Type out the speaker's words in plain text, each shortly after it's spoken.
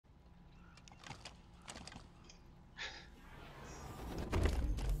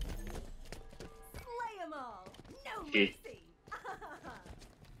GG.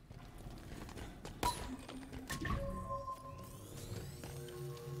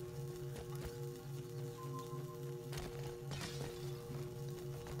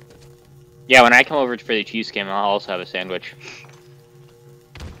 Yeah, when I come over for the Chiefs game, I'll also have a sandwich.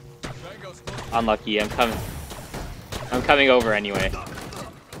 Unlucky, I'm coming over anyway.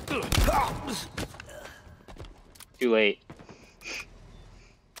 Too late.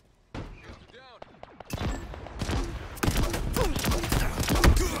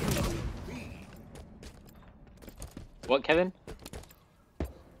 What, Kevin?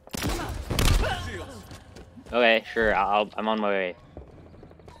 Okay, sure. I'm on my way.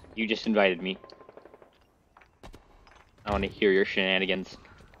 You just invited me. I want to hear your shenanigans.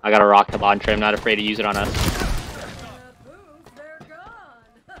 I got a rocket launcher. I'm not afraid to use it on us.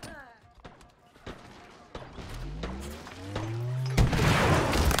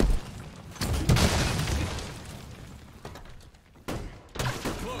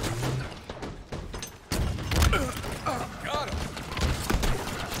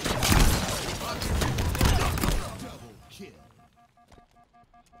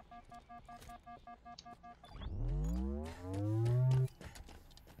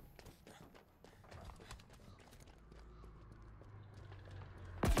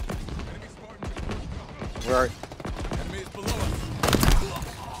 Where are...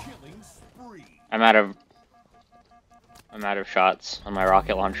 I'm out of shots on my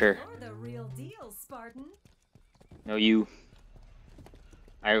rocket launcher. You're the real deal, Spartan. No, you.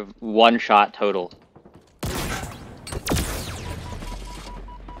 I have 1 shot total.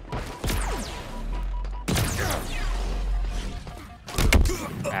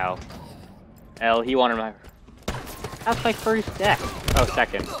 Ow. L, he wanted my... That's my first deck. Oh,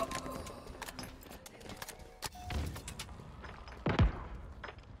 second.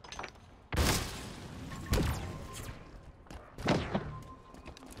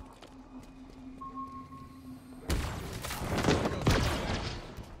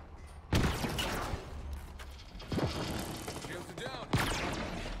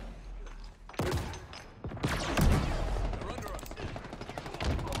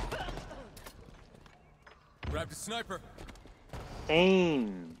 Grab the sniper.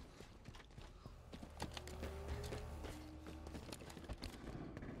 Damn.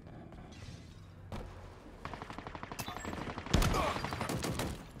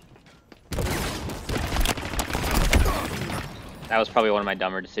 That was probably one of my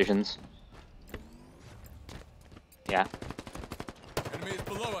dumber decisions. Yeah. Enemy is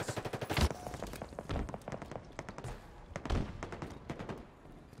below us.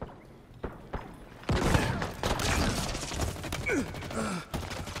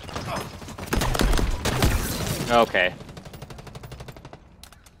 Okay.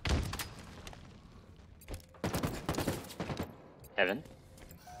 Kevin?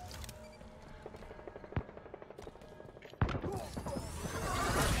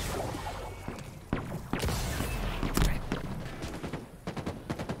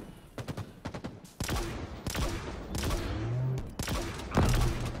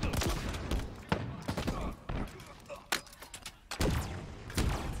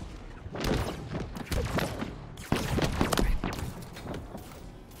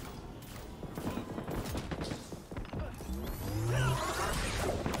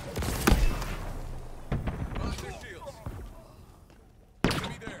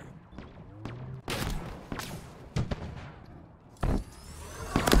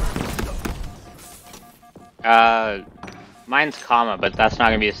 Mine's comma, but that's not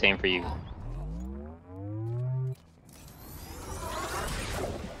gonna be the same for you.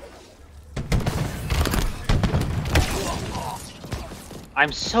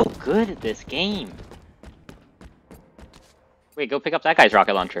 I'm so good at this game. Wait, go pick up that guy's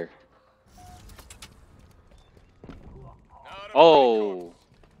rocket launcher. Oh.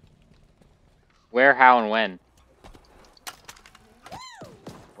 Where, how, and when?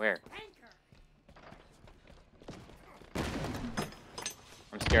 Where?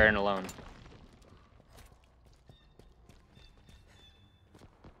 I'm scared and alone.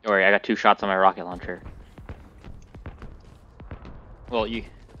 Don't worry, I got 2 shots on my rocket launcher. Well, you...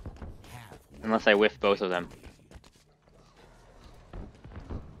 Unless I whiff both of them.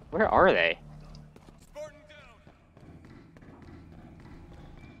 Where are they?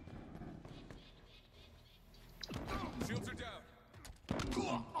 Shields are down.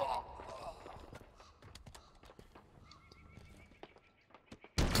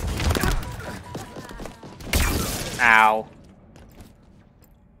 Ow.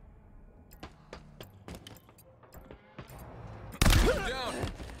 Down.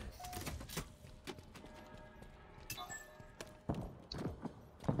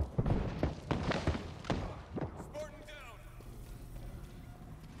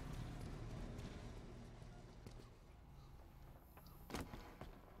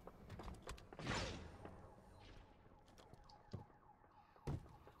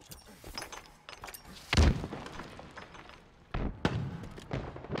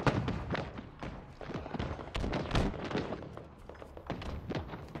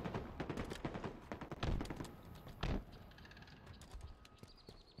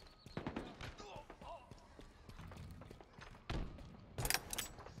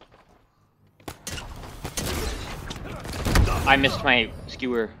 I missed my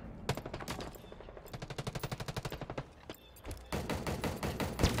skewer.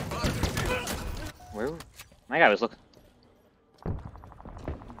 Where? My guy was looking.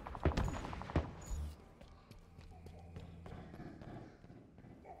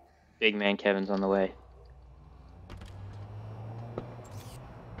 Big man Kevin's on the way.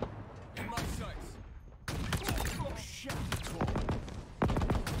 In my sights.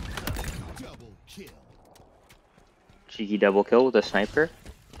 Double kill. Cheeky double kill with a sniper.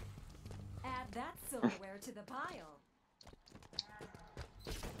 Add that silverware to the pile.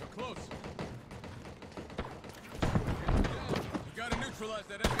 We're close. You gotta neutralize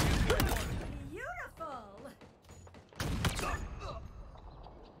that enemy. Beautiful.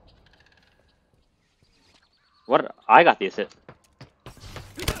 What? I got the assist.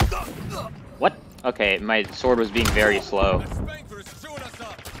 What? Okay, my sword was being very slow. That Spanker is chewing us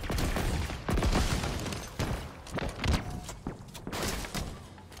up.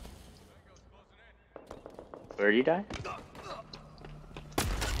 Where did he die?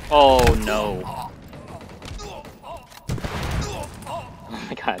 Oh no. Oh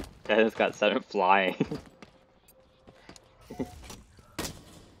my god, that has got sent him flying.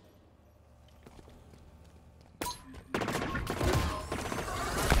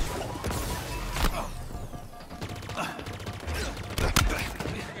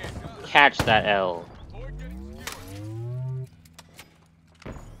 Catch that L. Avoid getting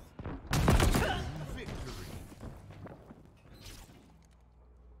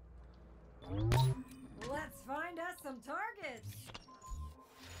Let's find us some targets.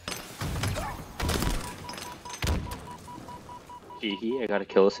 Gee, I got a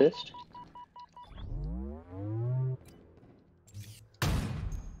kill assist.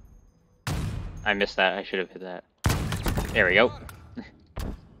 I missed that. I should have hit that. There we go.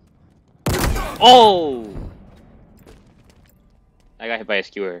 Oh! I got hit by a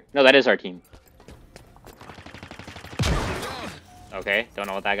skewer. No, that is our team. Okay, don't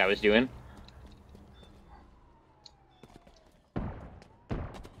know what that guy was doing.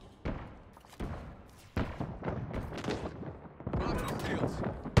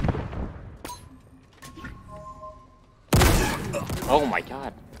 Oh my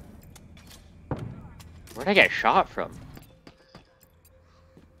god. Where'd I get shot from?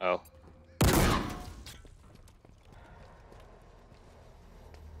 Oh.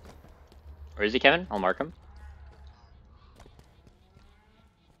 Where is he, Kevin? I'll mark him.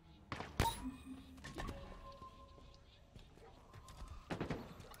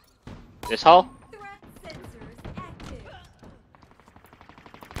 This hall? Threat sensors active.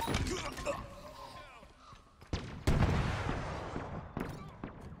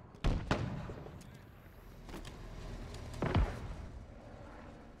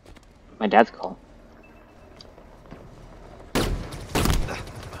 My dad's call.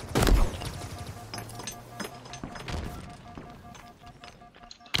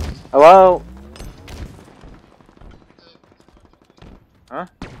 Hello? Huh?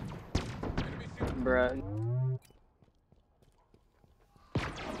 Bruh.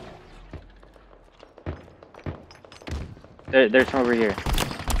 There's some over here.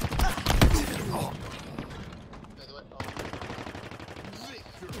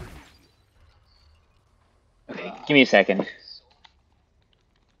 Okay, give me a second.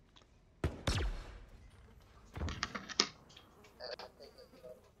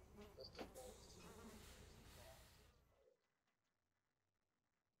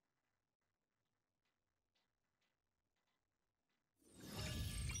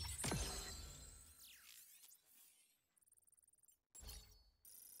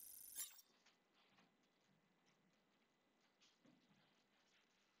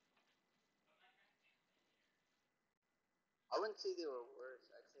 I wouldn't say they were worse.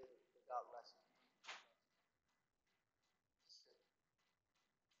 I'd say they got less.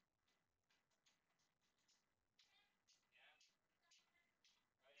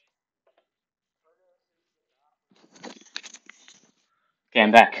 Okay,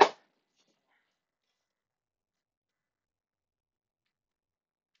 I'm back.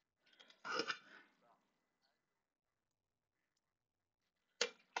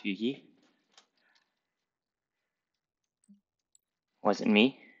 Gigi? Was it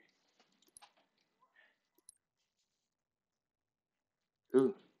me?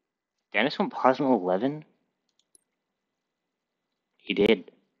 Ooh. Dennis went Plasma 11? He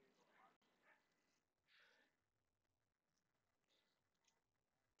did.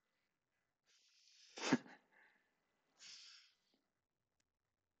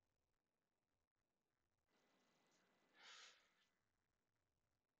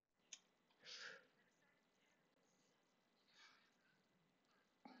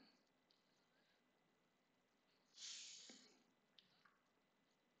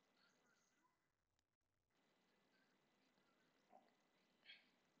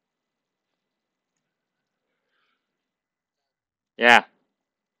 Yeah.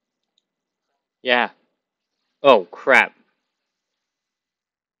 Yeah. Oh, crap.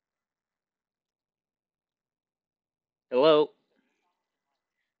 Hello?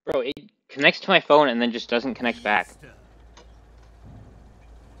 Bro, it connects to my phone and then just doesn't connect back.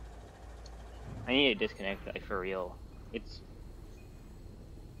 I need to disconnect, like, for real. It's...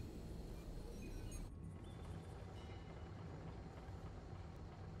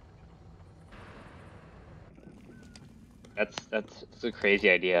 That's a crazy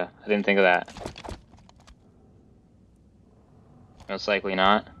idea. I didn't think of that. Most likely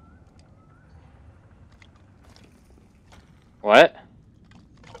not. What?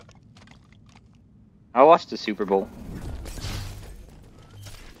 I watched the Super Bowl.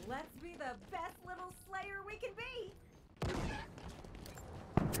 Let's be the best little slayer we can be.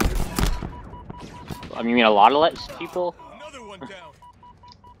 I mean, a lot of less people? Another one down.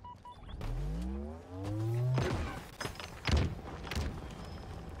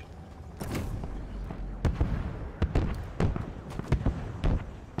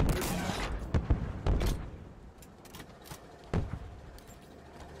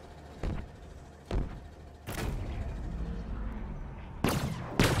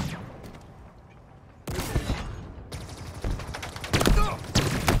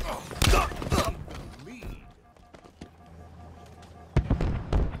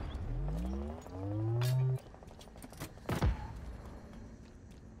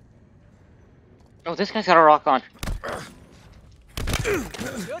 Oh, this guy's got a rock launcher.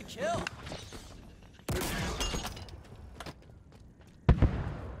 Good kill.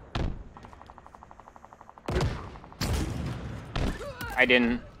 I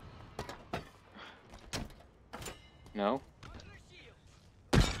didn't. No?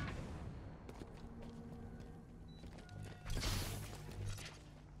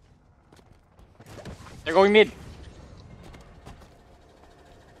 They're going mid.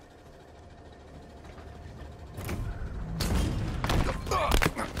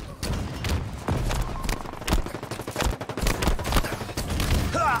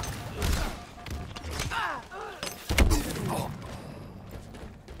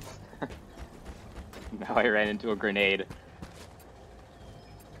 Now I ran into a grenade.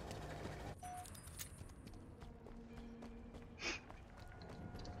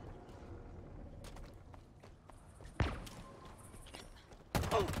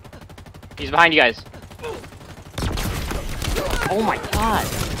 He's behind you guys. Oh my god.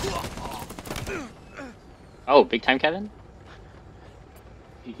 Oh, big time, Kevin?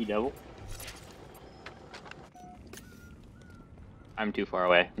 GG double. I'm too far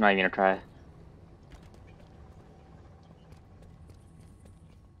away. I'm not even gonna try.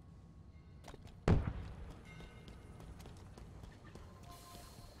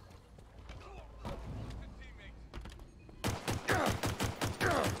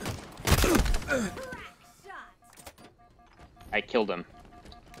 I killed him.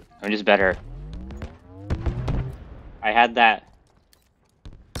 I'm just better. I had that.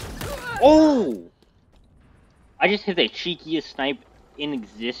 Oh! I just hit the cheekiest snipe in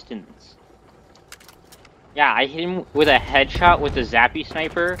existence. Yeah, I hit him with a headshot with a zappy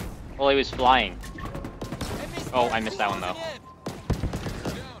sniper while he was flying. Oh, I missed that one though.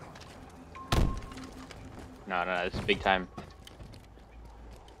 No, this is big time.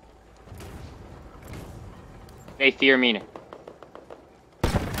 Hey, fear me.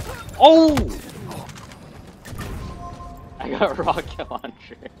 Oh! I got a rocket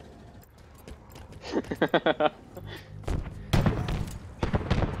launcher.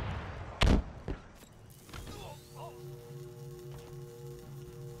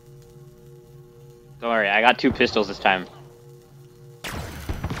 Don't worry, I got 2 pistols this time.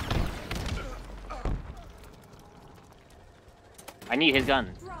 I need his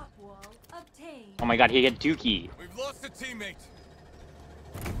gun. Drop wall obtained. Oh my god, he had Dookie. We've lost a teammate.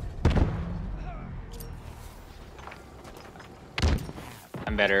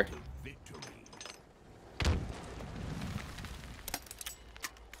 I'm better.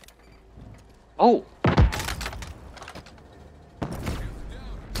 Oh!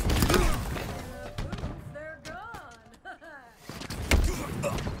 They're gone.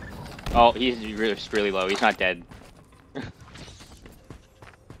 Oh, he's really low. He's not dead.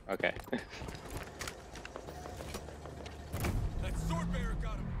 Okay. That sword bearer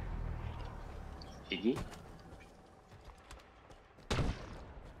got him. GG.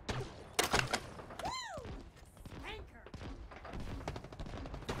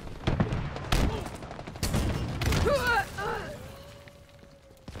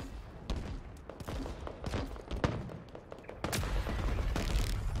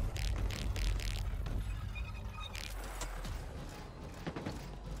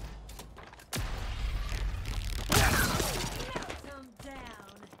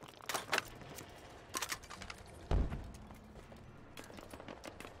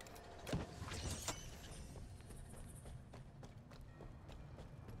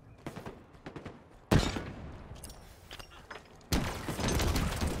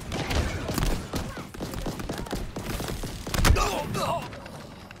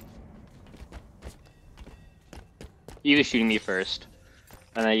 He was shooting me first.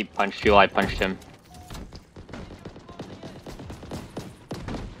 And then he punched you while I punched him.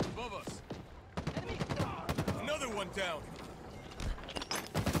 Above us. Another one down.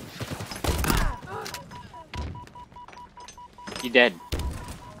 He dead.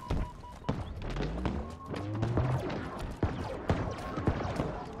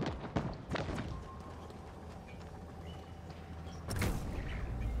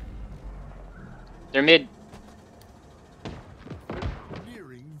 They're mid.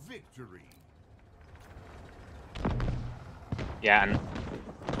 Nearing victory. Yeah, and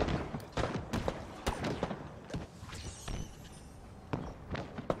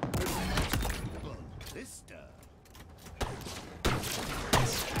Ballista.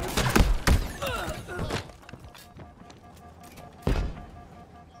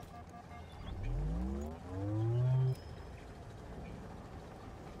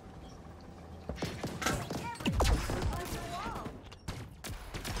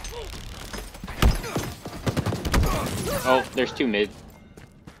 oh, there's two mid.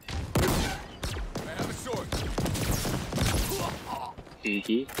 I have a sword.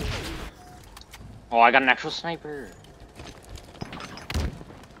 Cheeky. Oh, I got an actual sniper.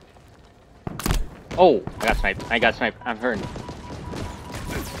 Oh, I got sniped. I got sniped. I'm hurting.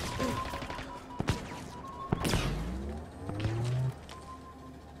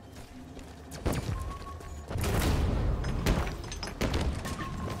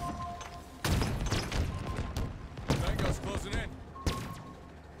 Tango's closing in.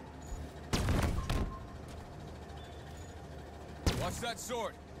 Watch that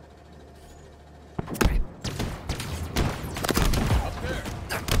sword. Up there.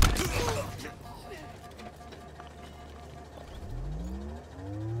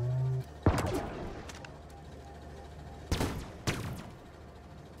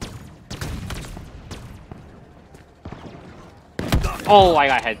 Oh, I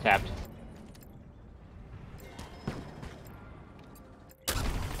got head tapped.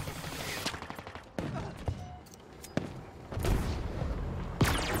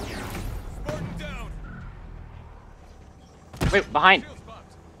 Spartan down. Wait, behind. Shields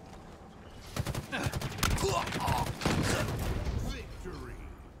popped. Victory.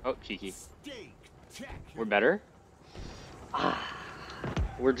 Oh, cheeky. Stake. We're better? Ah,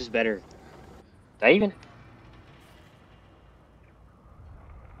 we're just better. Did I even?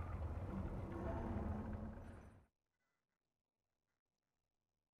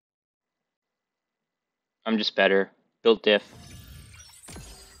 I'm just better. Built diff. Did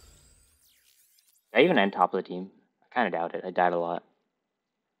I even end top of the team? I kind of doubt it. I died a lot.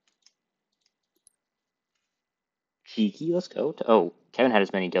 Cheeky, let's go. Oh, Kevin had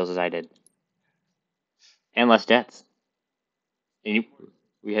as many kills as I did. And less deaths. And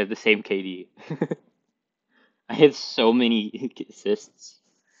we had the same KD. I had so many assists.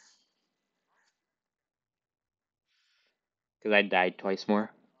 Because I died twice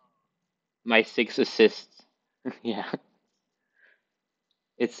more. My 6 assists. Yeah.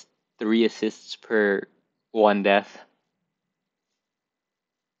 It's 3 assists per 1 death.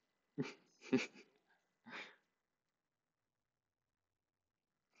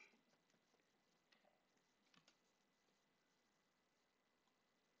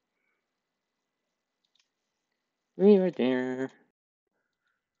 We were there.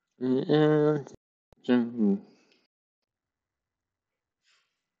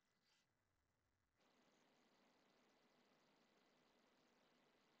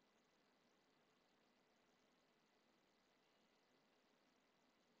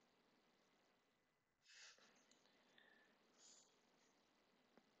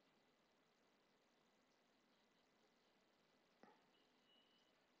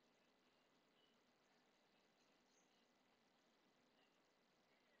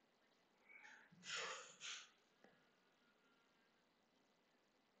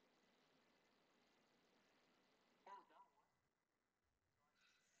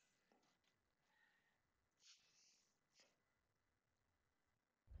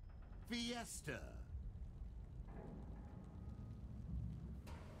 Fiesta.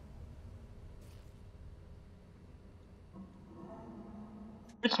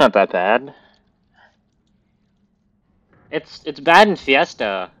 It's not that bad. It's bad in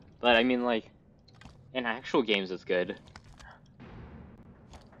Fiesta, but I mean like in actual games it's good.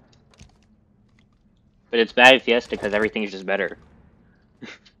 But it's bad at Fiesta because everything's just better.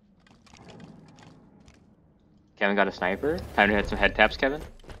 Kevin got a sniper. Time to hit some head taps, Kevin.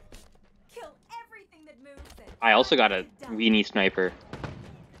 Kill everything that moves and I also got a weenie sniper.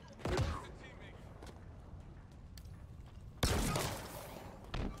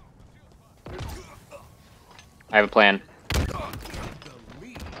 I have a plan. The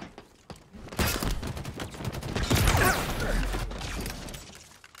lead.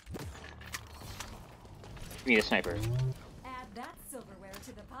 Give me the sniper. Add that silverware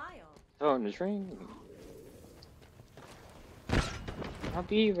to the pile. Phone is ringing. I'll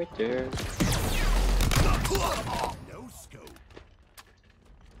be right there. No scope.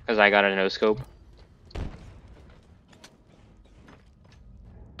 Because I got a no scope.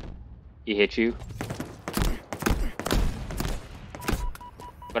 He hit you.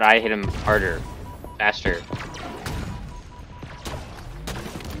 But I hit him harder. Faster.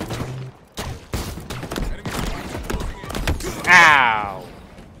 Ow!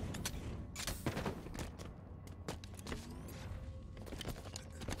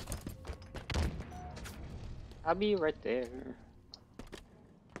 I'll be right there.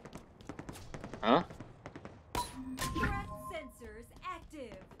 Huh? Threat sensors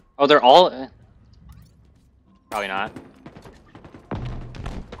active. Oh, they're all... Probably not.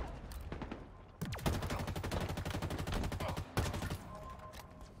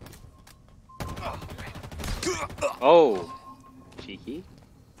 Oh. Cheeky.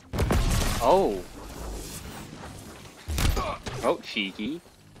 Oh. Oh, cheeky.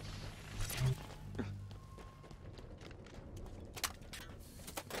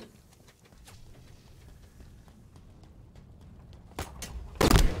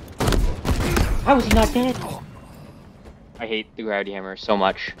 How is he not dead? I hate the gravity hammer so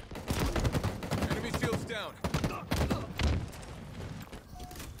much. Enemy shields down.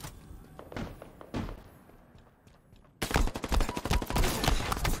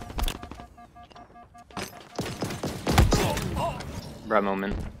 Bruh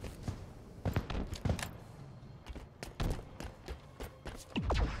moment.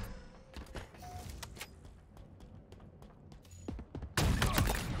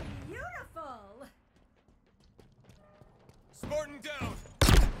 Beautiful. Spartan down.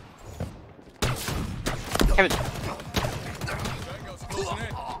 Kevin. Tango's closing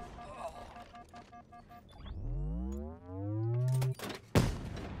in.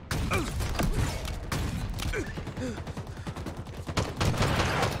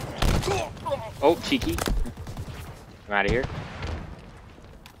 Oh, cheeky. I'm out of here.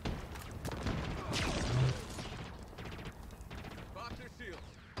 Box their shields.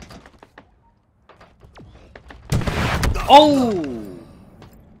 Oh!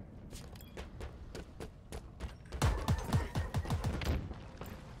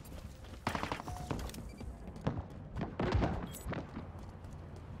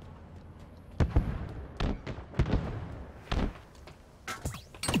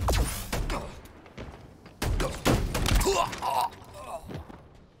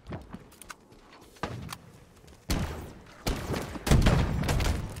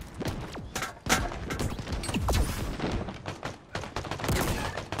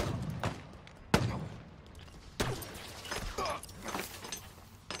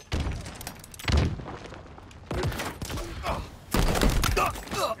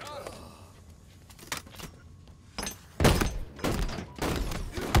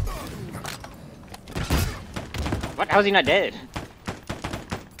 What? How's he not dead?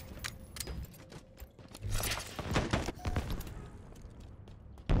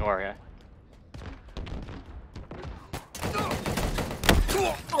 Or yeah.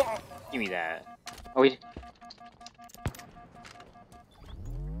 Give me that. Oh, he's...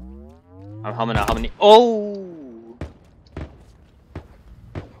 I'm humming. Oh!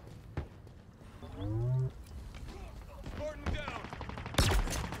 Spartan down.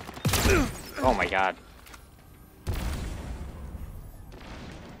 Oh my god.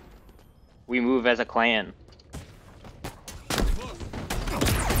 We move as a clan. Close.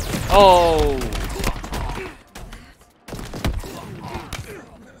 Oh!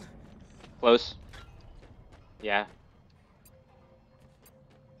 Close. Yeah.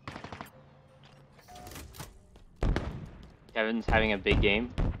 Kevin's having a big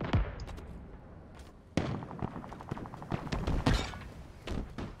game.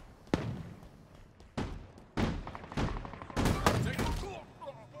 Take it.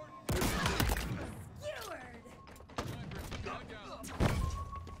 Skewered. Down, down.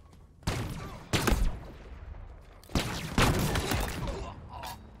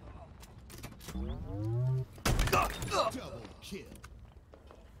 Double kill.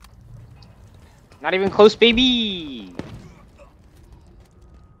 Not even close, baby!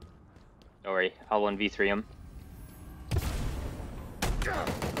 Don't worry, I'll 1v3 him.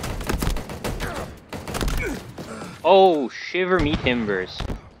 Oh, shiver me timbers.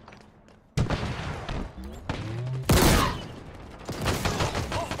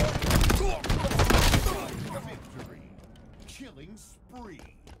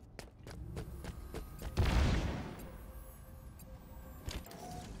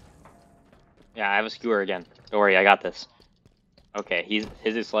 Yeah, I have a skewer again. Don't worry, I got this. Okay,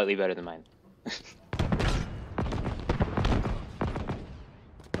 his is slightly better than mine.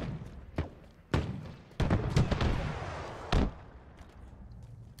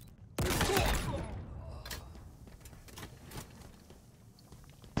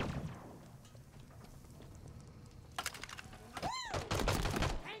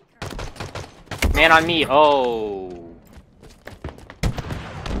 Man on me. Oh.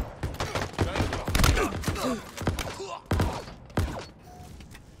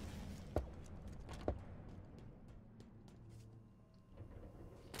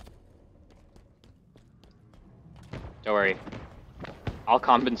 Don't worry. I'll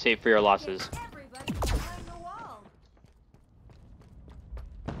compensate for your losses. Everybody behind the wall.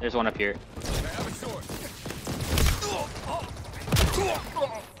 There's one up here. I have a sword. Stick it to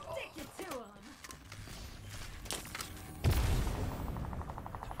him.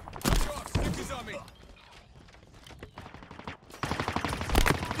 Stick is on me.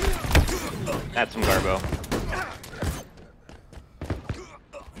 That's some garbo.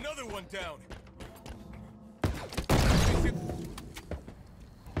 Another one down.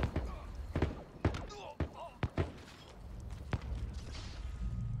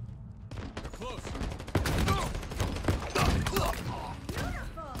 Close.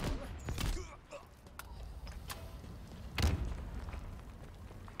 Beautiful.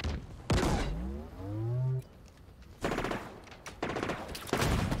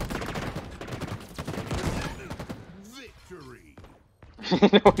 Victory.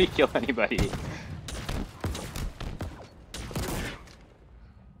 Nobody kill anybody.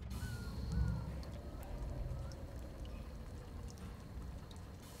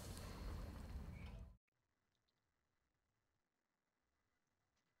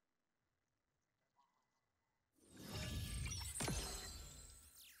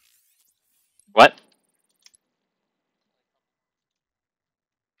 What?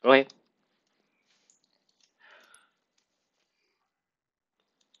 Go ahead.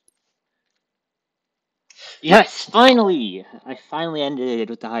 Yes, finally! I finally ended it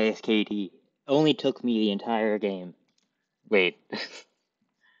with the highest KD. Only took me the entire game. Wait.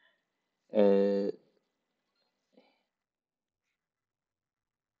 uh...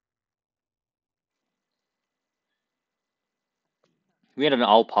 We had an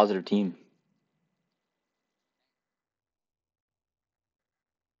all-positive team.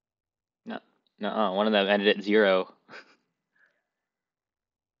 No, no, one of them ended at 0.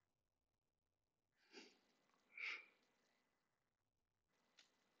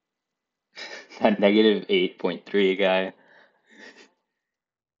 That negative 8.3 guy.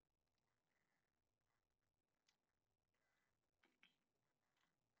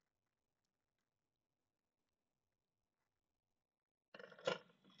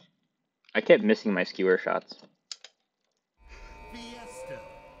 I kept missing my skewer shots. Fiesta.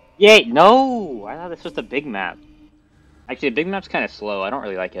 Yay! No! I thought this was the big map. Actually, the big map's kind of slow. I don't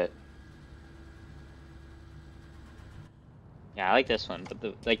really like it. Yeah, I like this one, but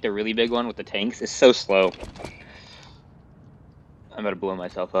the really big one with the tanks is so slow. I'm about to blow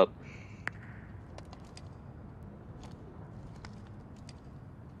myself up.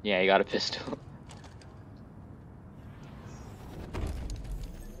 Yeah, you got a pistol.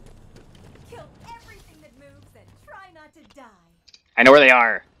 Kill everything that moves and try not to die. I know where they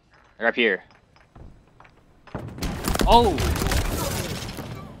are. They're up here. Oh!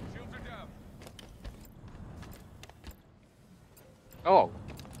 Shields are down. Oh.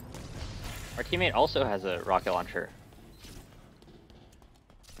 Our teammate also has a rocket launcher.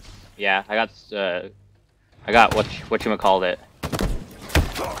 Yeah, I got whatchamacallit.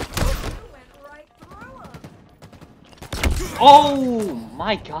 You went right through him. Oh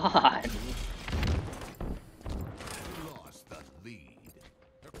my god! Lost the lead.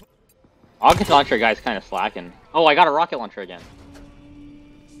 Rocket launcher guy's kind of slacking. Oh, I got a rocket launcher again.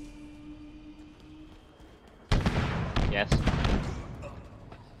 Yes.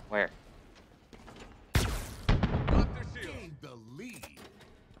 Where? Got their shield. Gained the lead.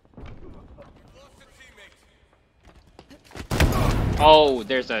 Lost a teammate. Oh,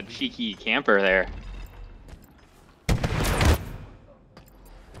 there's a cheeky camper there.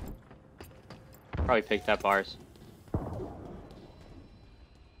 Probably picked up ours.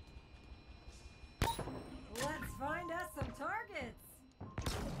 Let's find us some targets.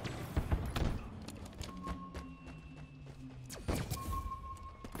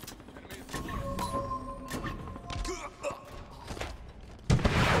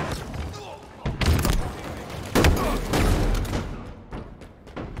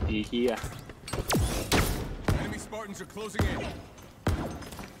 Yeah. Enemy Spartans are closing in.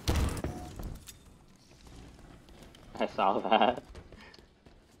 saw that.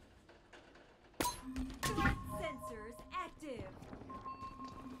 Threat sensors active.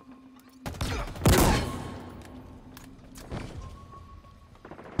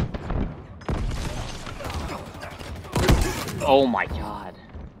 Oh my god.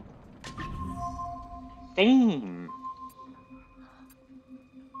 Same.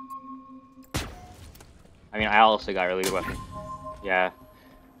 I mean, I also got a really good weapon. Yeah.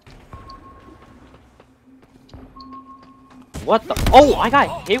 What the? Oh, I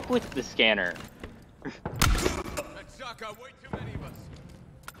got hit with the scanner. That shot got way too many of us.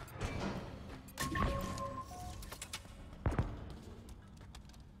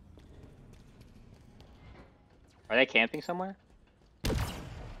 Are they camping somewhere?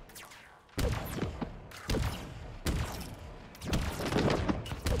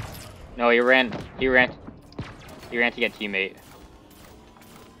 No, he ran to get teammate.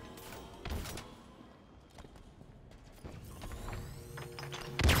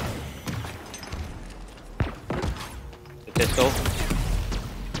 The pistol.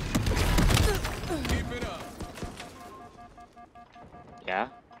 Keep it up. Yeah.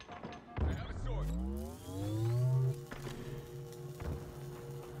 I have a sword.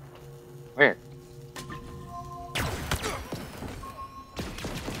 Where?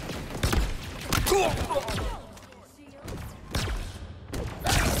 Kill.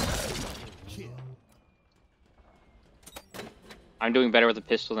 I'm doing better with a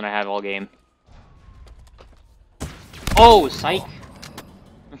pistol than I have all game. Oh, psych!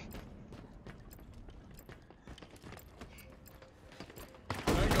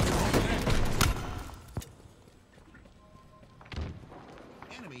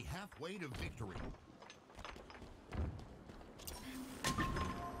 Enemy halfway to victory.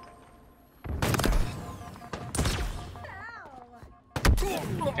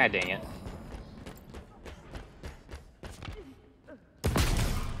 God dang it.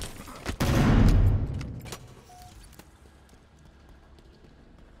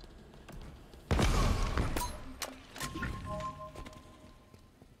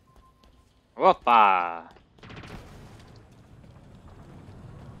 Whoppa!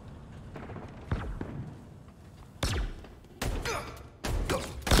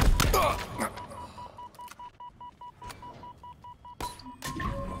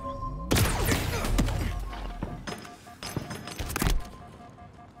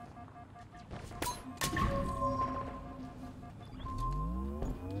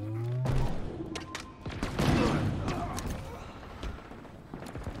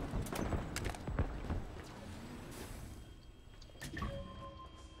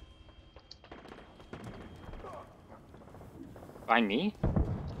 Find me?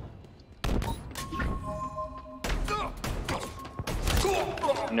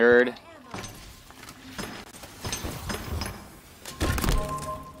 Nerd.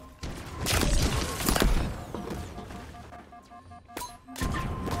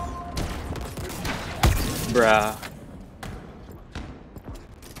 Bruh.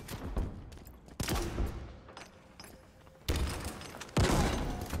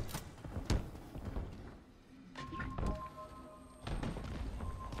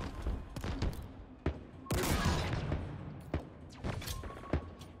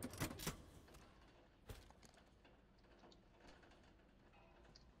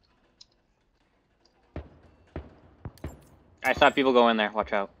 I saw people go in there.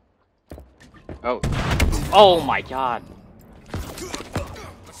 Watch out. Oh. Oh my god.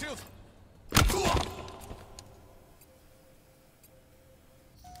 My shield.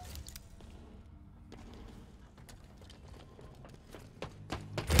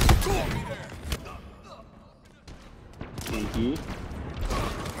 Sneaky.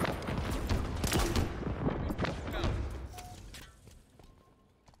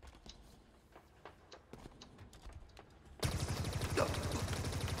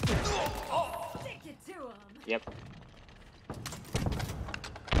 Stick it to 'em. Yep.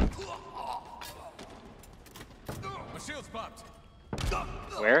 My shield's popped.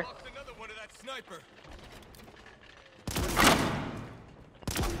 Where? Lost another one of that sniper.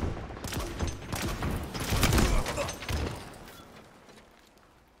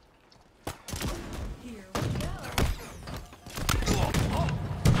 Here we go.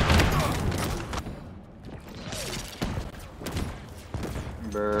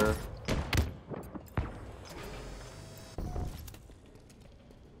 Brr.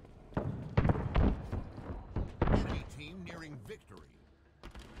 Enemy team nearing victory.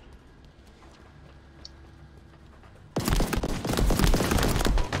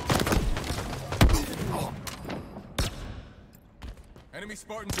 Enemy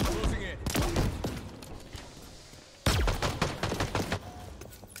Spartans are closing in.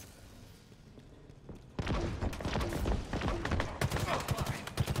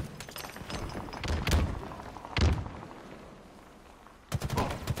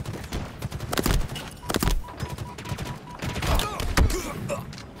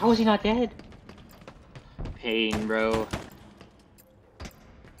 How is he not dead? Pain, bro.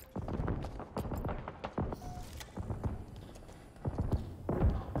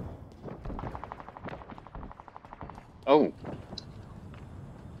 Oh.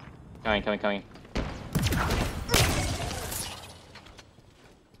 Coming.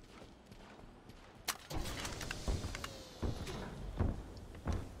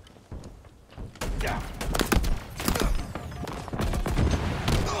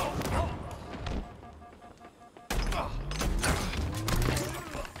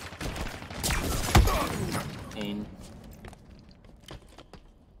 Pain.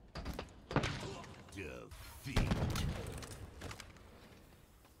 Defeat.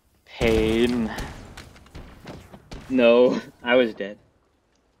 Pain. No, I was dead.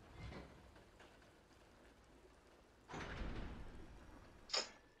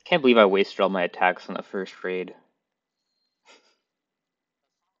 Can't believe I wasted all my attacks on the first raid.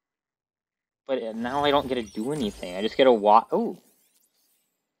 But now I don't get to do anything. I just get to walk. Oh.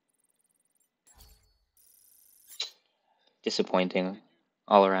 Disappointing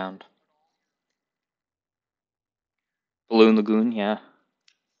all around. Balloon Lagoon, yeah.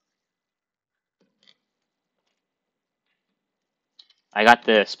 I got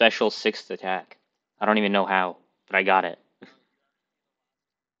the special 6th attack. I don't even know how, but I got it.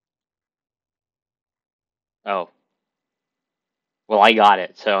 Oh. Well, I got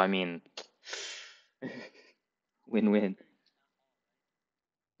it, so I mean... Win-win.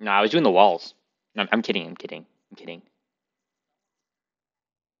 No, I was doing the walls. No, I'm kidding.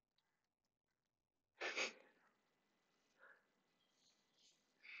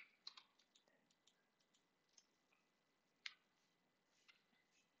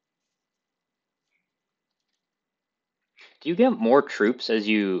 Do you get more troops as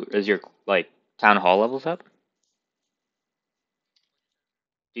your like town hall levels up?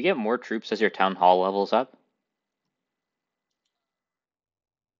 Do you get more troops as your town hall levels up?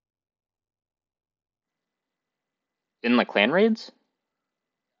 In like clan raids?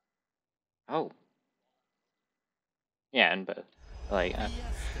 Oh. Yeah, and but like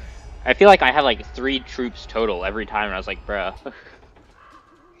I feel like I have like 3 troops total every time, and I was like, bruh.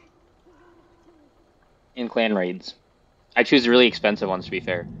 In clan raids. I choose the really expensive ones, to be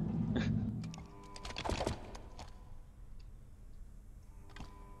fair.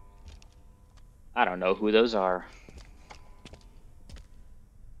 I don't know who those are.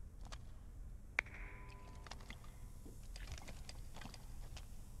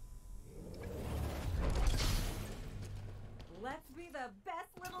 Let's be the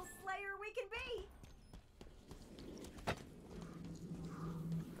best little slayer we can be.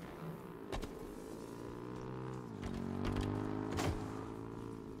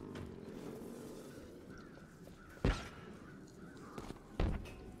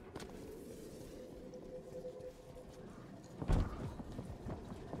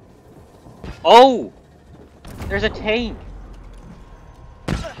 Oh! There's a tank!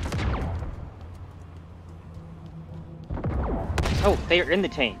 Oh, they are in the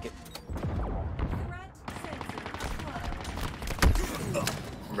tank. Threat sensor applied.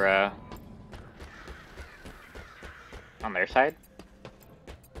 Bruh. On their side?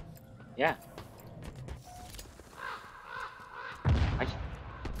 Yeah. I...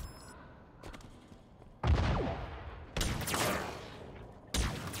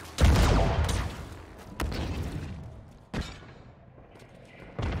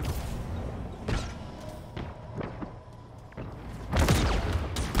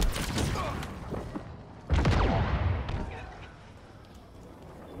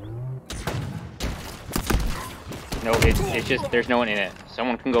 No, it's just, there's no one in it.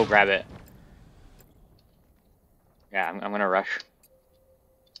 Someone can go grab it. Yeah, I'm gonna rush.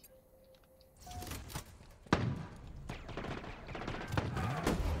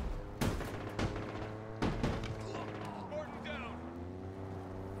 Spartan down.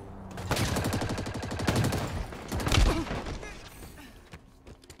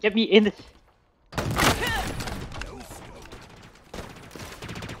 Get me in the...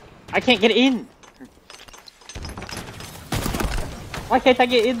 I can't get in! Why can't I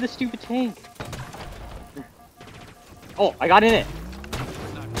get in the stupid tank? Oh, I got in it!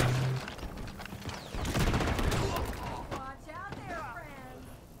 Watch out there, friends.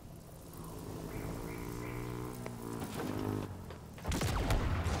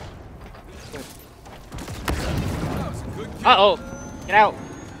 That was a good kill. Uh-oh! Get out!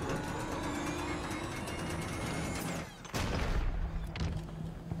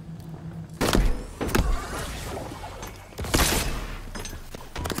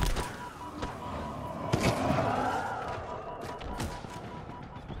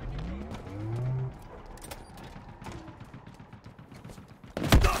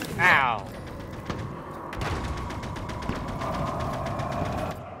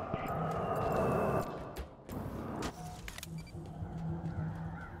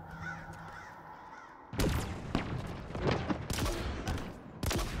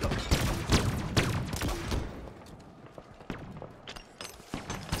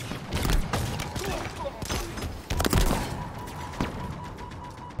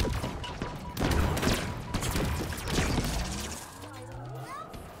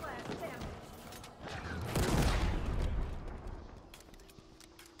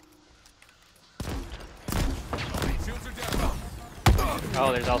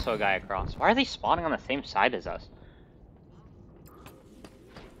 Oh, there's also a guy across. Why are they spawning on the same side as us?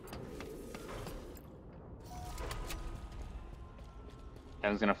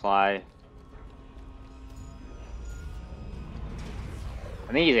 Kevin's gonna fly.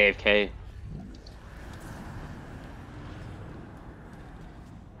 I think he's AFK.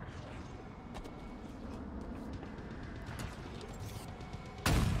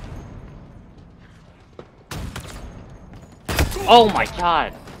 Oh my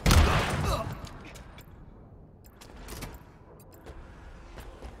god!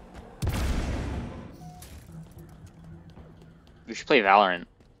 We should play Valorant.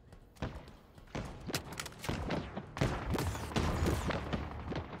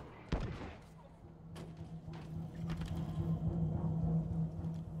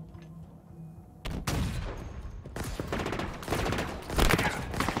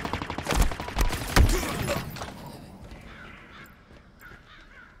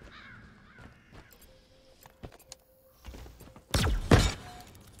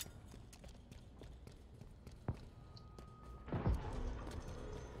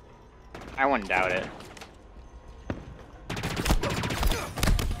 I wouldn't doubt it.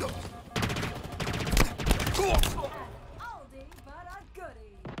 Oldie but a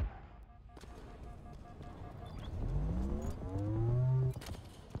goodie.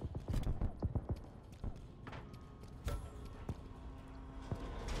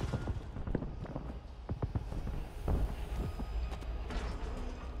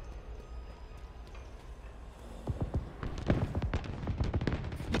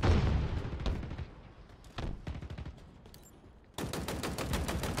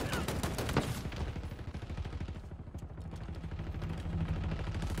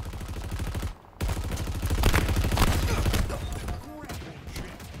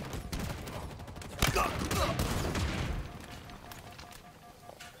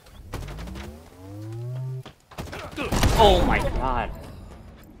 Oh my god.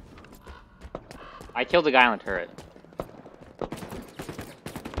 I killed the guy on the turret.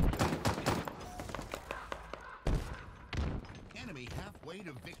 Enemy halfway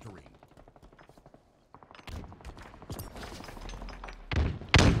to victory.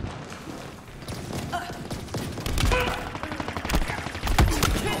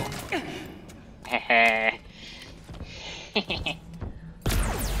 Heh.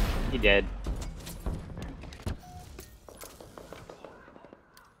 He did.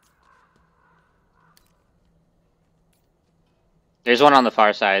 There's one on the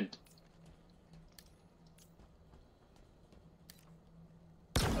far side.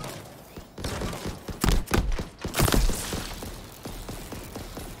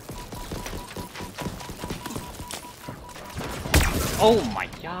 Oh my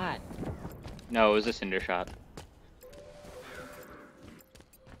god! No, it was a cinder shot.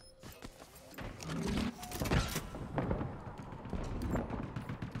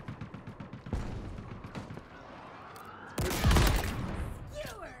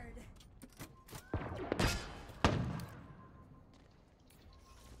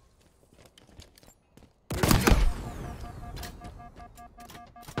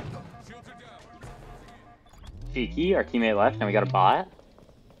 Shields are down. Cheeky, our teammate left, and we got a bot.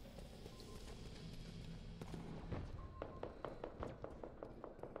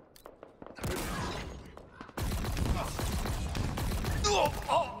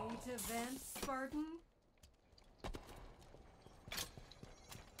 Need to vent, Spartan?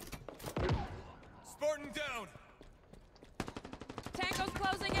 Spartan down. Tango's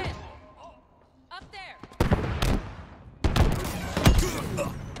closing in. Up there.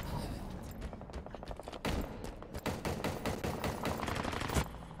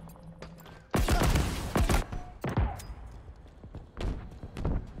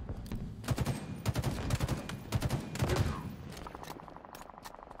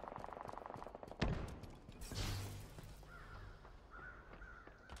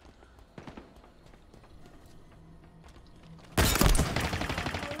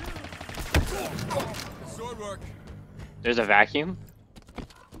 Sword work. There's a vacuum.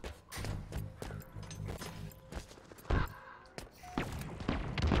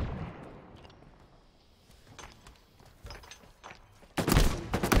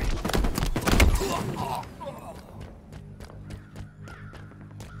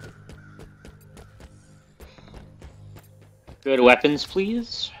 Good weapons,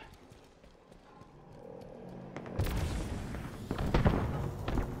 please.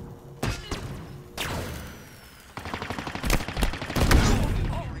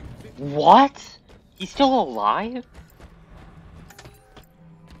 What? He's still alive?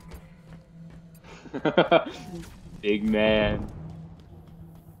 Big man.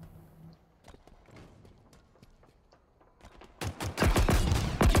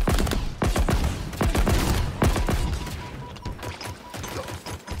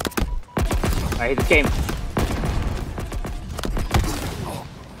 I hate this game.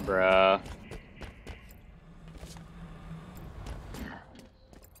 Bruh.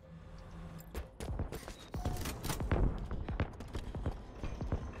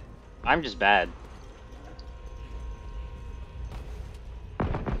 I'm just bad.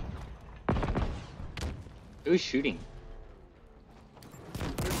 Who's shooting?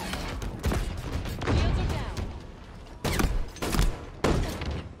 Shields are down.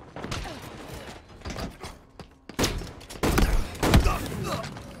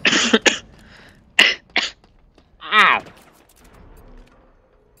 Ah!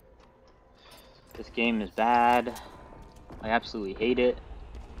 This game is bad. I absolutely hate it.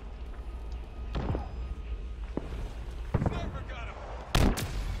 Sniper got him.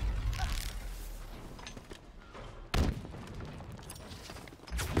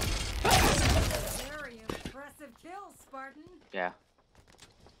 Very impressive kill, Spartan. Yeah.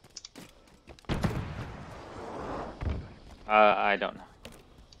 I don't know.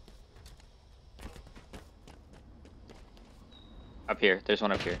 Up here. There's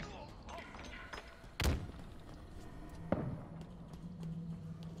one up here.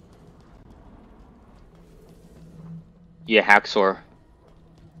 Yeah, Hacksaw.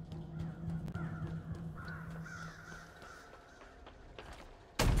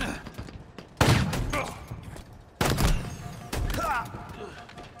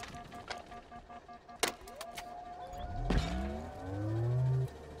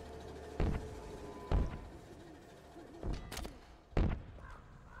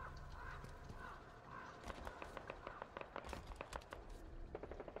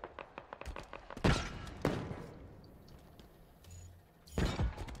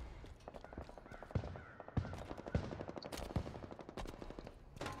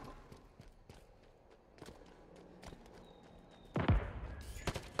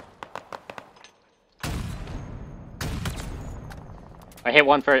 I hit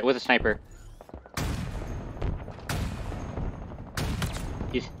one with a sniper.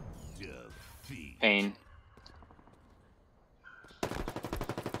 He's Defeat. pain.